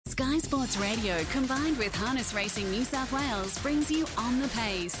Sky Sports Radio combined with Harness Racing New South Wales brings you On the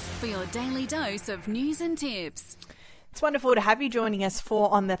Pace for your daily dose of news and tips. It's wonderful to have you joining us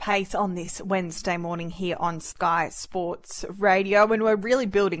for On the Pace on this Wednesday morning here on Sky Sports Radio, when we're really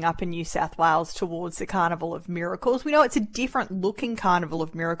building up in New South Wales towards the Carnival of Miracles. We know it's a different looking Carnival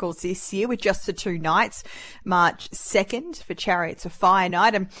of Miracles this year with just the two nights, March 2nd for Chariots of Fire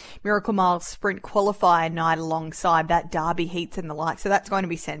night and Miracle Mile Sprint Qualifier night alongside that Derby heats and the like. So that's going to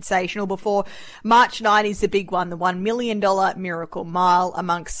be sensational. Before March 9 is the big one, the $1 million Miracle Mile,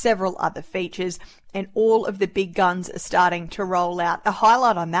 amongst several other features. And all of the big guns are starting to roll out. A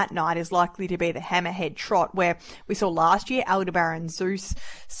highlight on that night is likely to be the Hammerhead Trot, where we saw last year Aldebaran Zeus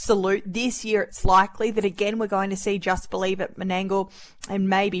salute. This year it's likely that again we're going to see Just Believe at Menangle and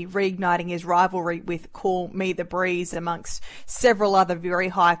maybe reigniting his rivalry with Call Me the Breeze amongst several other very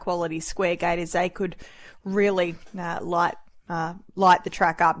high quality square gators. They could really light the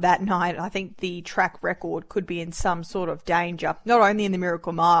track up that night. I think the track record could be in some sort of danger, not only in the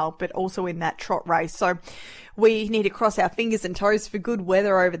Miracle Mile, but also in that trot race. So we need to cross our fingers and toes for good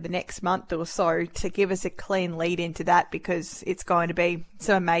weather over the next month or so to give us a clean lead into that, because it's going to be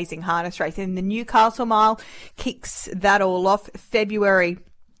some amazing harness racing. And the Newcastle Mile kicks that all off. February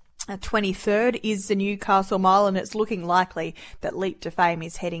 23rd is the Newcastle Mile, and it's looking likely that Leap to Fame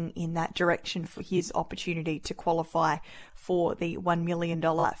is heading in that direction for his opportunity to qualify for the $1 million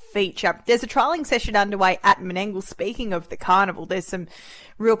feature. There's a trialling session underway at Menangle. Speaking of the carnival, there's some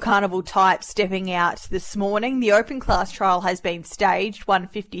real carnival types stepping out this morning. The open class trial has been staged.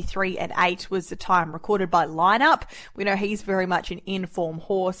 1:53 and 8 was the time recorded by Lineup. We know he's very much an in-form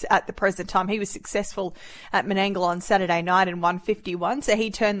horse at the present time. He was successful at Menangle on Saturday night in 1:51, so he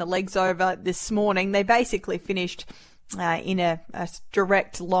turned the legs over this morning. They basically finished in a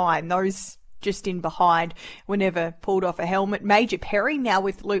direct line. Those just in behind were never pulled off a helmet. Major Perry now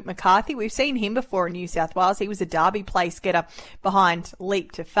with Luke McCarthy. We've seen him before in New South Wales. He was a Derby place getter behind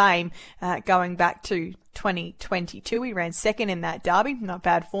Leap to Fame going back to 2022. He ran second in that Derby. Not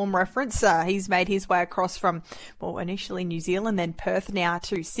bad form reference. He's made his way across from, well, initially New Zealand, then Perth, now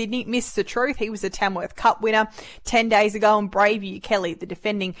to Sydney. Mr. Truth, he was a Tamworth Cup winner 10 days ago. And Braveview Kelly, the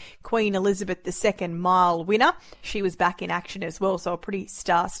defending Queen Elizabeth II mile winner. She was back in action as well. So a pretty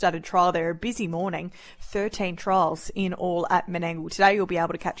star-studded trial there. A busy morning. 13 trials in all at Menangle. Today you'll be able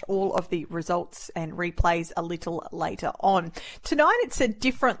to catch all of the results and replays a little later on. Tonight it's a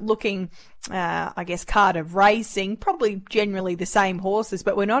different looking card of racing, probably generally the same horses,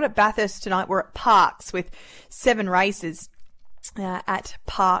 but we're not at Bathurst tonight. We're at Parks with 7 races at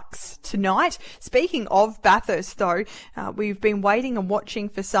Parks tonight. Speaking of Bathurst, though, we've been waiting and watching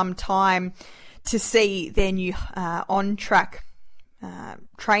for some time to see their new on-track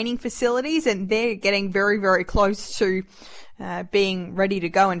training facilities, and they're getting very, very close to being ready to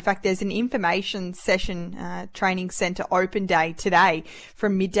go. In fact, there's an information session training centre open day today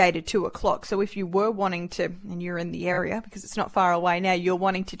from midday to 2 o'clock. So if you were wanting to, and you're in the area because it's not far away now, you're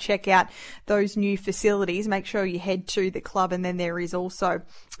wanting to check out those new facilities, make sure you head to the club. And then there is also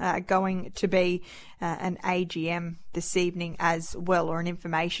going to be an AGM this evening as well, or an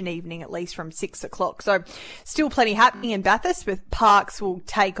information evening at least from 6 o'clock. So still plenty happening in Bathurst, with Parks will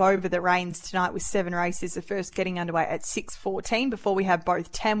take over the reins tonight with 7 races, the first getting underway at 6:14 before we have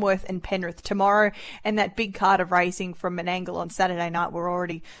both Tamworth and Penrith tomorrow, and that big card of racing from Menangle on Saturday night we're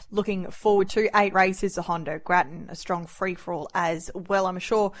already looking forward to. 8 races, a Hondo Grattan, a strong free-for-all as well. I'm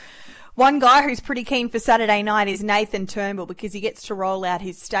sure one guy who's pretty keen for Saturday night is Nathan Turnbull, because he gets to roll out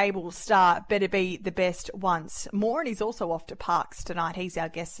his stable star, Better Be the Best once more. And he's also off to Parks tonight. He's our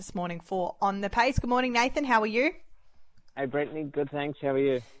guest this morning for On the Pace. Good morning, Nathan. How are you? Hey, Brittany. Good, thanks. How are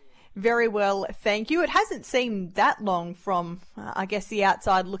you? Very well, thank you. It hasn't seemed that long from, the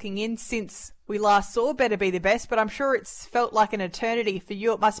outside looking in since we last saw Better Be the Best, but I'm sure it's felt like an eternity for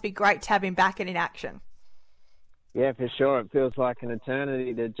you. It must be great to have him back and in action. Yeah, for sure. It feels like an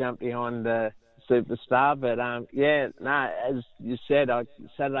eternity to jump behind the superstar. But, as you said,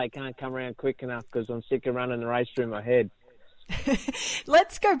 Saturday can't come around quick enough because I'm sick of running the race through my head.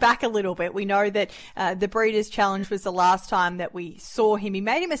 Let's go back a little bit. We know that the Breeders' Challenge was the last time that we saw him. He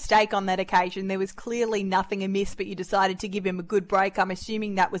made a mistake on that occasion. There was clearly nothing amiss, but you decided to give him a good break. I'm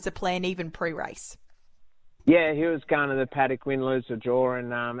assuming that was the plan even pre-race. Yeah, he was going to the paddock win, lose or draw,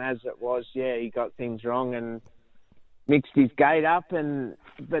 and as it was, he got things wrong and mixed his gait up,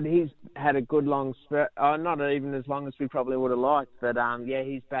 but he's had a good long spurt. Not even as long as we probably would have liked, but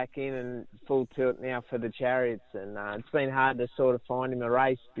he's back in and full tilt now for the Chariots, and it's been hard to sort of find him a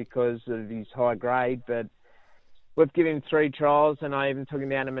race because of his high grade, but we've given him 3 trials, and I even took him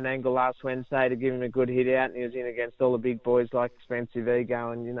down to Menangle last Wednesday to give him a good hit out, and he was in against all the big boys like Expensive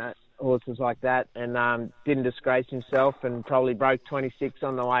Ego and, horses like that, and didn't disgrace himself and probably broke 26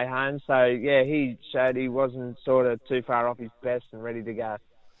 on the way home. So, yeah, he showed he wasn't sort of too far off his best and ready to go.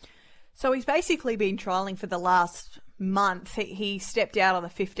 So he's basically been trialling for the last month. He stepped out on the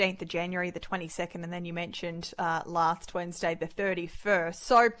 15th of January, the 22nd, and then you mentioned last Wednesday, the 31st.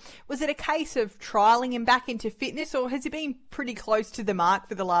 So was it a case of trialling him back into fitness, or has he been pretty close to the mark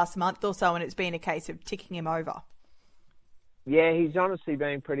for the last month or so and it's been a case of ticking him over? Yeah, he's honestly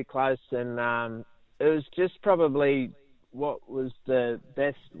been pretty close, and it was just probably what was the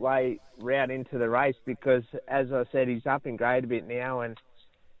best route into the race because, as I said, he's up in grade a bit now, and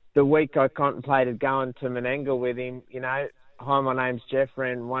the week I contemplated going to Menangle with him, hi, my name's Jeff,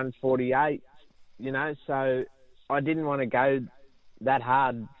 ran 148, so I didn't want to go that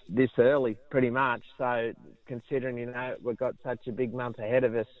hard this early, pretty much. So considering, we've got such a big month ahead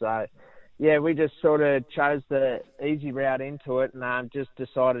of us, so yeah, we just sort of chose the easy route into it and just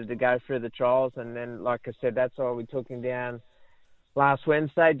decided to go through the trials. And then, like I said, that's why we took him down last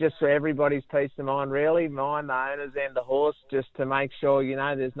Wednesday, just for everybody's peace of mind, really, mine, the owners and the horse, just to make sure,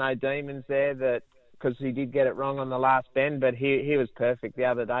 there's no demons there because he did get it wrong on the last bend, but he was perfect the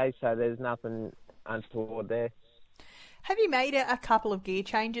other day, so there's nothing untoward there. Have you made a couple of gear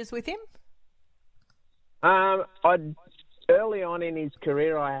changes with him? Early on in his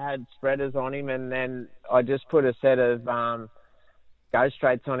career, I had spreaders on him, and then I just put a set of go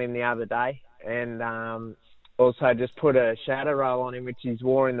straights on him the other day, and also just put a shadow roll on him, which he's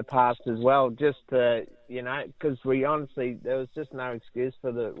wore in the past as well, just to, because there was just no excuse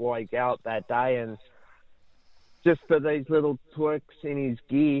for why he galloped that day, and just for these little twerks in his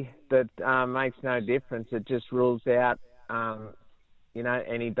gear that makes no difference. It just rules out,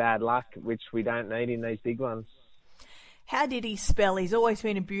 any bad luck, which we don't need in these big ones. How did he spell? He's always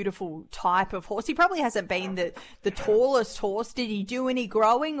been a beautiful type of horse. He probably hasn't been the tallest horse. Did he do any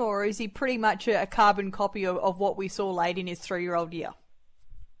growing, or is he pretty much a carbon copy of what we saw late in his 3-year-old year?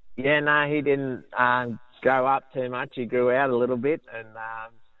 Yeah, no, he didn't grow up too much. He grew out a little bit, and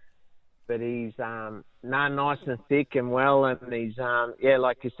but he's nice and thick and well, and he's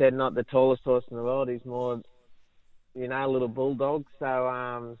like you said, not the tallest horse in the world. He's more, a little bulldog.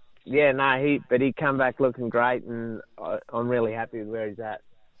 So he come back looking great, and I'm really happy with where he's at.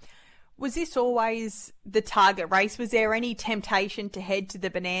 Was this always the target race? Was there any temptation to head to the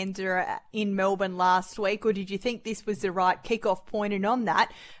Bonanza in Melbourne last week, or did you think this was the right kick-off point? And on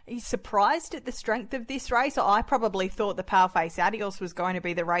that, are you surprised at the strength of this race? I probably thought the Paleface Adios was going to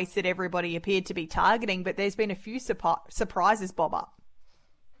be the race that everybody appeared to be targeting, but there's been a few surprises bob up.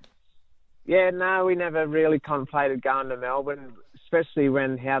 Yeah, no, we never really contemplated going to Melbourne, especially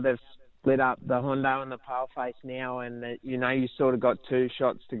how they've split up the Hondo and the Paleface now, and you sort of got 2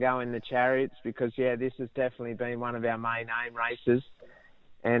 shots to go in the Chariots because this has definitely been one of our main aim races,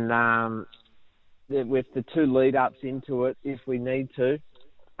 and with the 2 lead ups into it, if we need to,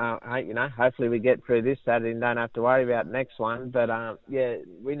 hopefully we get through this Saturday and don't have to worry about the next one. But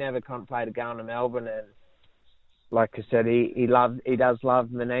we never contemplated going to Melbourne, and like I said, he does love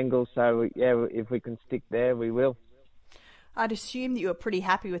Menangle, so if we can stick there, we will. I'd assume that you were pretty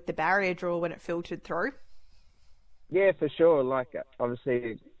happy with the barrier draw when it filtered through. Yeah, for sure. Obviously,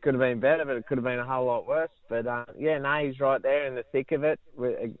 it could have been better, but it could have been a whole lot worse. But, he's right there in the thick of it,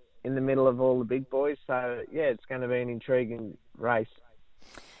 in the middle of all the big boys. So, it's going to be an intriguing race.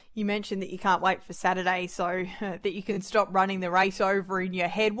 You mentioned that you can't wait for Saturday so that you can stop running the race over in your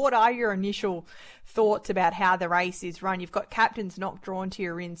head. What are your initial thoughts about how the race is run? You've got captain's knock drawn to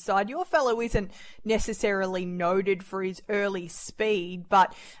your inside. Your fellow isn't necessarily noted for his early speed,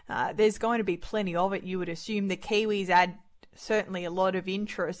 but there's going to be plenty of it. You would assume the Kiwis add certainly a lot of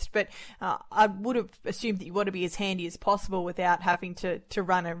interest, but I would have assumed that you want to be as handy as possible without having to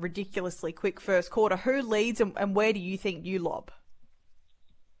run a ridiculously quick first quarter. Who leads and where do you think you lob?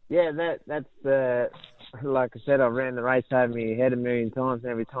 Yeah, that's like I said, I've ran the race over my head a million times, and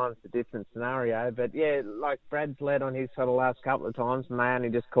every time it's a different scenario. But like Brad's led on his for the last couple of times, and they only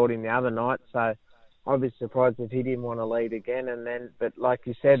just caught him the other night, so I'd be surprised if he didn't want to lead again. But like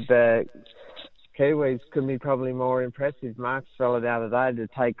you said, the Kiwis could be probably more impressive. Mark's fella the other day to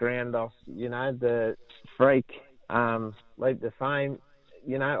take ground off, the freak, Leap to Fame.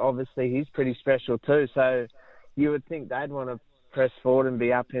 Obviously he's pretty special too, so you would think they'd want to press forward and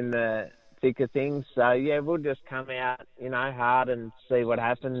be up in the thick of things. So, we'll just come out, hard and see what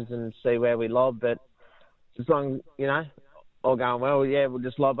happens and see where we lob. But as long, all going well, we'll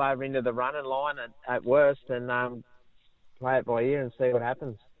just lob over into the running line at worst and play it by ear and see what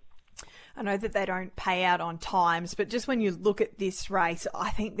happens. I know that they don't pay out on times, but just when you look at this race, I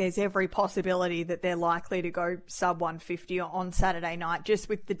think there's every possibility that they're likely to go sub 150 on Saturday night, just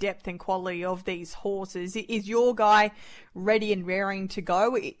with the depth and quality of these horses. Is your guy ready and raring to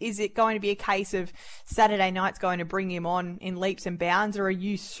go? Is it going to be a case of Saturday night's going to bring him on in leaps and bounds, or are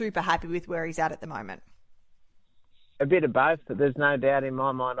you super happy with where he's at the moment? A bit of both, but there's no doubt in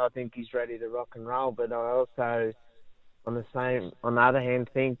my mind I think he's ready to rock and roll, but I also, on the other hand,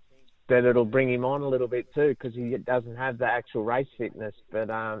 think that it'll bring him on a little bit too, because he doesn't have the actual race fitness. But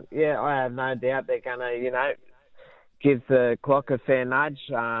yeah, I have no doubt they're going to, give the clock a fair nudge.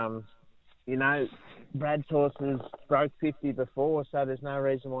 Brad's horses broke 50 before, so there's no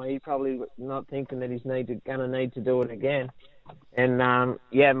reason why he probably not thinking that he's going to need to do it again. And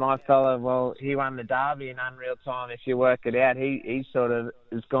my fella, well, he won the Derby in unreal time. If you work it out, he sort of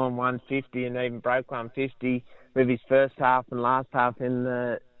has gone 150 and even broke 150 with his first half and last half in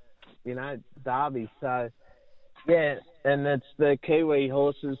the Derby. So, yeah, and it's the Kiwi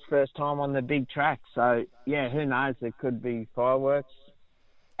horses' first time on the big track. So, yeah, who knows? It could be fireworks.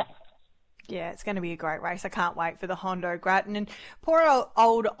 Yeah, it's going to be a great race. I can't wait for the Hondo Grattan. And poor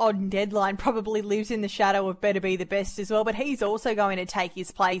old On Deadline probably lives in the shadow of Better Be the Best as well, but he's also going to take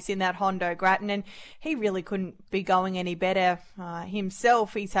his place in that Hondo Grattan, and he really couldn't be going any better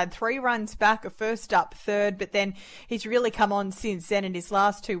himself. He's had 3 runs back, a first up, third, but then he's really come on since then, and his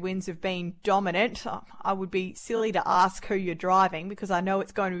last 2 wins have been dominant. I would be silly to ask who you're driving, because I know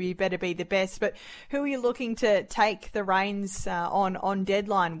it's going to be Better Be the Best, but who are you looking to take the reins on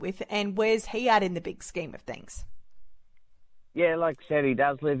Deadline with, and where's he at in the big scheme of things? Yeah, like I said, he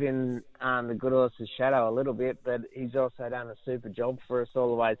does live in the good horse's shadow a little bit, but he's also done a super job for us all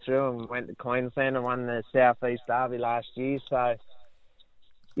the way through, and went to Queensland and won the South East Derby last year. So,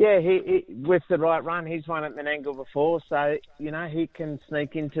 yeah, he with the right run, he's won at Menangle before, so, he can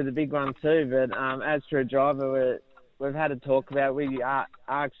sneak into the big one too. But as for a driver, we've had a talk about, we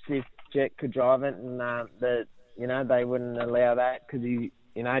asked if Jet could drive it, and they wouldn't allow that because he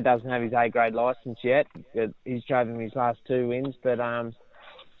doesn't have his A-grade licence yet. He's driven his last 2 wins. But, the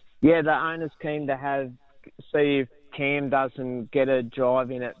owner's keen to see if Cam doesn't get a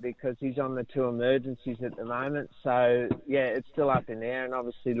drive in it, because he's on the 2 emergencies at the moment. So, yeah, it's still up in there. And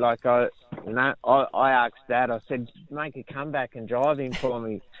obviously, like I asked Dad, I said, make a comeback and drive him for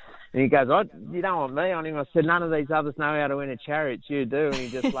me. And he goes, you don't want me on him. I said, none of these others know how to win a chariot. You do. And he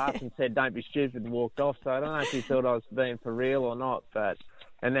just laughed and said, don't be stupid, and walked off. So I don't know if he thought I was being for real or not. But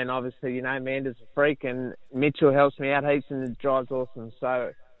and then obviously, Manda's a freak, and Mitchell helps me out heaps and drives awesome.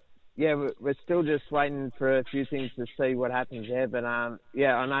 So, yeah, we're still just waiting for a few things to see what happens there. But, I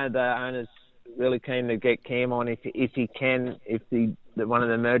know the owner's really keen to get Cam on if he can, if one of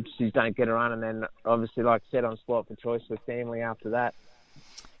the emergencies don't get a run. And then, obviously, like I said, on spot for choice with family after that.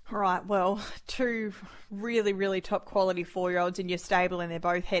 All right, well, 2 really, really top quality 4-year-olds in your stable, and they're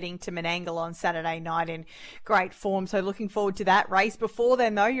both heading to Menangle on Saturday night in great form. So looking forward to that race. Before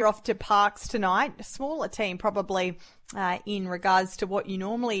then, though, you're off to Parks tonight. A smaller team probably in regards to what you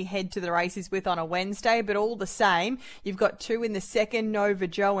normally head to the races with on a Wednesday, but all the same, you've got 2 in the second, Nova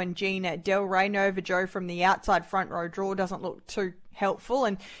Joe and Gina Del Rey. Nova Joe from the outside front row draw doesn't look too helpful,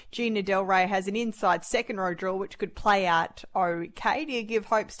 and Gina Del Rey has an inside second row draw which could play out okay. Do you give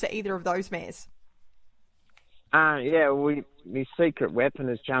hopes to either of those mares? My secret weapon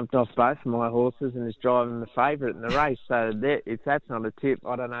has jumped off both of my horses and is driving the favourite in the race. So if that's not a tip,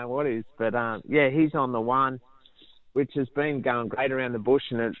 I don't know what is. But he's on the 1, which has been going great around the bush,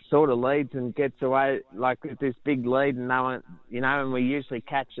 and it sort of leads and gets away like with this big lead, and no one, and we usually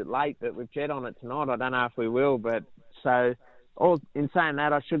catch it late. But with Jet on it tonight, I don't know if we will. But so. In saying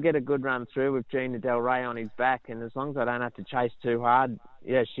that, I should get a good run through with Gina Del Rey on his back, and as long as I don't have to chase too hard,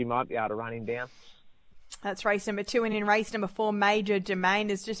 she might be able to run him down. That's race number 2, and in race number 4, Major Domain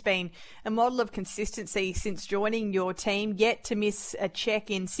has just been a model of consistency since joining your team, yet to miss a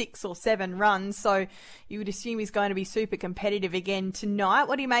check in 6 or 7 runs, so you would assume he's going to be super competitive again tonight.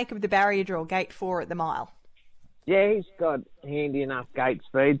 What do you make of the barrier draw, gate 4 at the mile? Yeah, he's got handy enough gate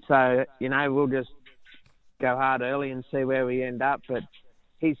speed, so, we'll just go hard early and see where we end up. But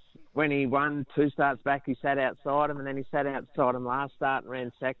when he won 2 starts back, he sat outside him, and then he sat outside him last start and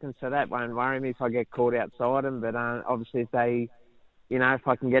ran second, so that won't worry me if I get caught outside him. But obviously if if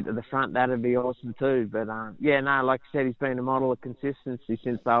I can get to the front, that'd be awesome too. But like I said, he's been a model of consistency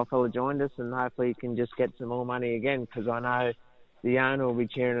since the old fella joined us, and hopefully he can just get some more money again, because I know the owner will be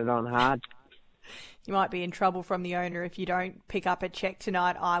cheering it on hard. You might be in trouble from the owner if you don't pick up a check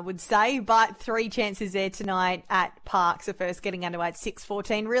tonight, I would say. But 3 chances there tonight at Parks. The first getting underway at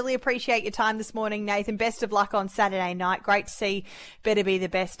 6:14. Really appreciate your time this morning, Nathan. Best of luck on Saturday night. Great to see Better Be the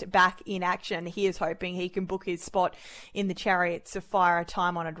Best back in action. He is hoping he can book his spot in the Chariots of Fire, a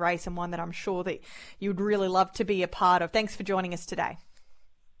time-honoured race, and one that I'm sure that you would really love to be a part of. Thanks for joining us today.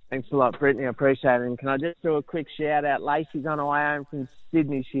 Thanks a lot, Brittany. I appreciate it. And can I just do a quick shout-out? Lacey's on her way home from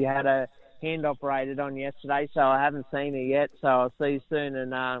Sydney. She had a hand operated on yesterday, so I haven't seen her yet. So I'll see you soon,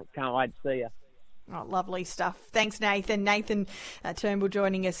 and can't wait to see you. Oh, lovely stuff. Thanks, Nathan. Nathan Turnbull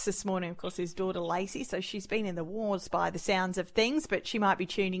joining us this morning. Of course, his daughter Lacey, so she's been in the wars by the sounds of things, but she might be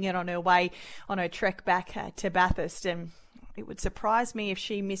tuning in on her way on her trek back to Bathurst. And it would surprise me if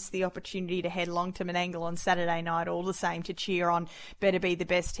she missed the opportunity to head along to Menangle on Saturday night, all the same, to cheer on Better Be the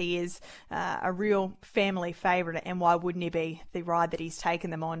Best. He is a real family favourite, and why wouldn't he be? The ride that he's taken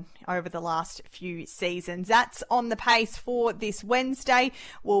them on over the last few seasons. That's on the pace for this Wednesday.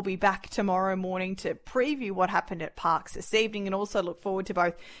 We'll be back tomorrow morning to preview what happened at Parks this evening, and also look forward to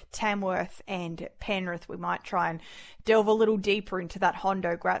both Tamworth and Penrith. We might try and delve a little deeper into that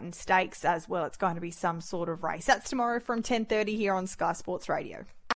Hondo Grattan Stakes as well. It's going to be some sort of race. That's tomorrow from 10:30 here on Sky Sports Radio.